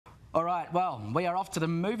All right, well, we are off to the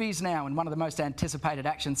movies now, and one of the most anticipated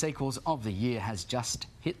action sequels of the year has just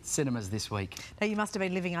hit cinemas this week. Now, you must have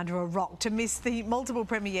been living under a rock to miss the multiple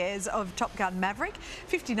premieres of Top Gun Maverick.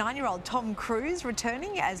 59-year-old Tom Cruise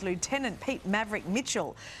returning as Lieutenant Pete Maverick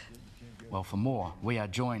Mitchell. Well, for more, we are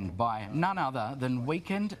joined by none other than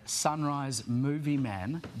Weekend Sunrise movie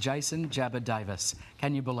man, Jason Jabba Davis.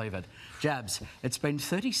 Can you believe it? Jabs, it's been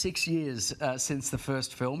 36 years since the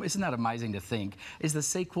first film. Isn't that amazing to think? Is the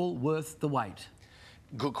sequel worth the wait?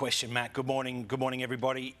 Good question, Matt. Good morning. Good morning,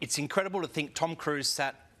 everybody. It's incredible to think Tom Cruise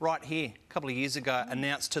sat right here a couple of years ago,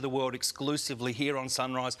 announced to the world exclusively here on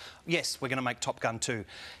Sunrise, yes, we're going to make Top Gun 2.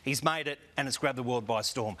 He's made it and it's grabbed the world by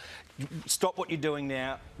storm. Stop what you're doing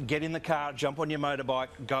now, get in the car, jump on your motorbike,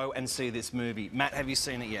 go and see this movie. Matt, have you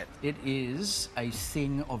seen it yet? It is a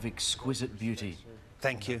thing of exquisite beauty.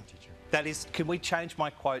 Thank you. That is, can we change my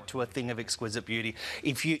quote to a thing of exquisite beauty?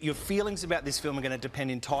 If your feelings about this film are going to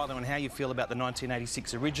depend entirely on how you feel about the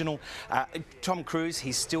 1986 original. Tom Cruise,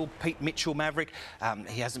 he's still Pete Mitchell Maverick.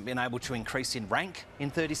 He hasn't been able to increase in rank in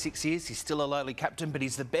 36 years. He's still a lowly captain, but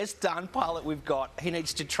he's the best darn pilot we've got. He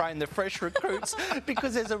needs to train the fresh recruits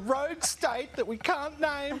because there's a rogue state that we can't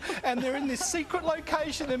name, and they're in this secret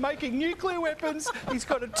location. They're making nuclear weapons. He's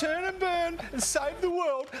got to turn and burn and save the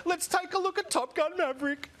world. Let's take a look at Top Gun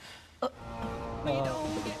Maverick. We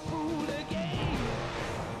don't get fooled again.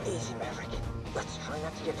 Easy, Maverick. Let's try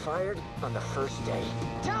not to get fired on the first day.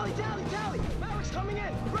 Tally, tally, tally! Maverick's coming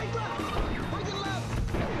in! Break left! Break it left!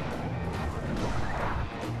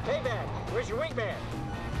 Hey, man, where's your wingman?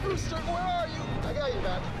 Rooster, where are you? I got you,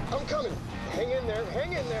 man. I'm coming. Hang in there,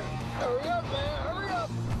 hang in there. Hurry up, man! Hurry up!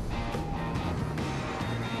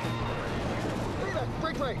 Look at that,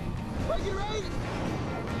 break right. Break it right!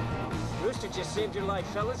 Rooster just saved your life,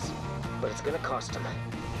 fellas, but it's gonna cost him.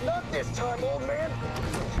 Not this time, old man.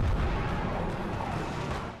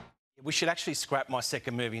 We should actually scrap my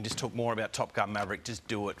second movie and just talk more about Top Gun Maverick. Just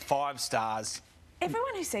do it. 5 stars.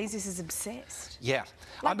 Everyone who sees this is obsessed. Yeah.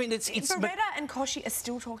 Like, I mean, it's Beretta and Koshi are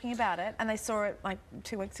still talking about it, and they saw it like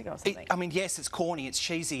 2 weeks ago or something. I mean, yes, it's corny, it's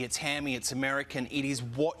cheesy, it's hammy, it's American. It is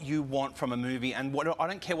what you want from a movie, and I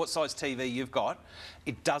don't care what size TV you've got.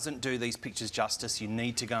 It doesn't do these pictures justice. You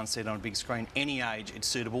need to go and see it on a big screen. Any age, it's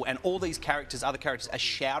suitable. And all these characters, other characters, are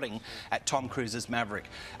shouting at Tom Cruise's Maverick.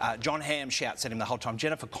 Jon Hamm shouts at him the whole time.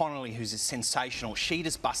 Jennifer Connelly, who's sensational, she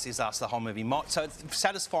just busts his ass the whole movie. So it's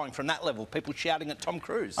satisfying from that level, people shouting at Tom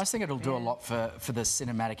Cruise. I think it'll do a lot for the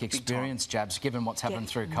cinematic experience, Jabs, given what's happened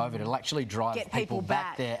through COVID. It'll actually drive people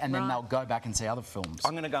back there, and then they'll go back and see other films.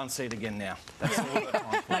 I'm going to go and see it again now. That's all I've got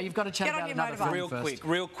time for. No, you've got to chat about another film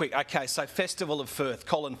Real quick. Okay, so Festival of Firth.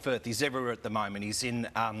 Colin Firth, he's everywhere at the moment. He's in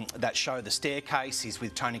that show, The Staircase. He's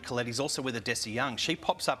with Toni Collette. He's also with Odessa Young. She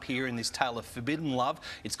pops up here in this tale of forbidden love.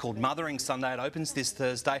 It's called Mothering Sunday. It opens this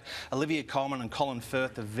Thursday. Olivia Colman and Colin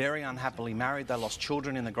Firth are very unhappily married. They lost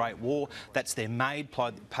children in the Great War. That's their maid,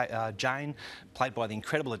 Jane, played by the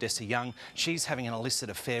incredible Odessa Young. She's having an illicit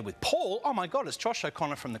affair with Paul. Oh my God, it's Josh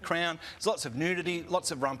O'Connor from The Crown. There's lots of nudity,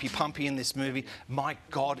 lots of rumpy-pumpy in this movie. My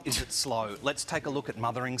God, is it slow. Let's take a look at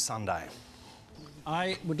Mothering Sunday.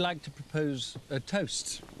 I would like to propose a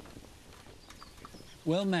toast.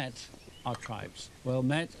 Well met, our tribes. Well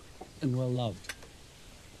met and well loved.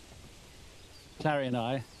 Clary and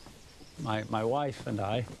I, my wife and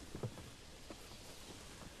I,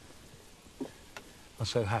 are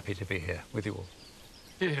so happy to be here with you all.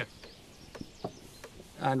 Yeah.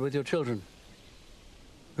 And with your children,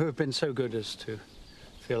 who have been so good as to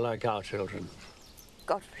feel like our children.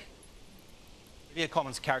 Godfrey. Olivia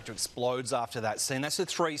Colman's character explodes after that scene. That's a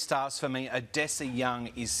 3 stars for me. Odessa Young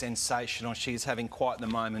is sensational. She's having quite the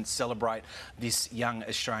moment. Celebrate this young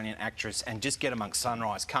Australian actress and just get amongst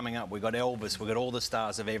Sunrise. Coming up, we've got Elvis, we've got all the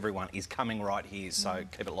stars of everyone is coming right here, so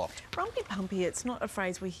keep it locked. Rumpy-pumpy, it's not a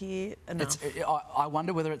phrase we hear enough. I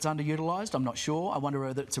wonder whether it's underutilised. I'm not sure. I wonder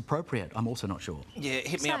whether it's appropriate. I'm also not sure. Yeah,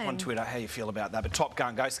 hit me up on Twitter how you feel about that. But Top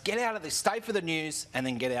Gun goes, get out of this, stay for the news, and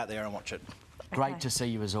then get out there and watch it. Great to see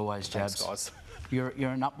you as always, Jabs. Thanks, guys. You're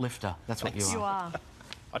an uplifter. That's what you are. You are.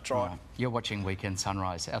 I tried. You're watching Weekend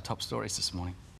Sunrise, our top stories this morning.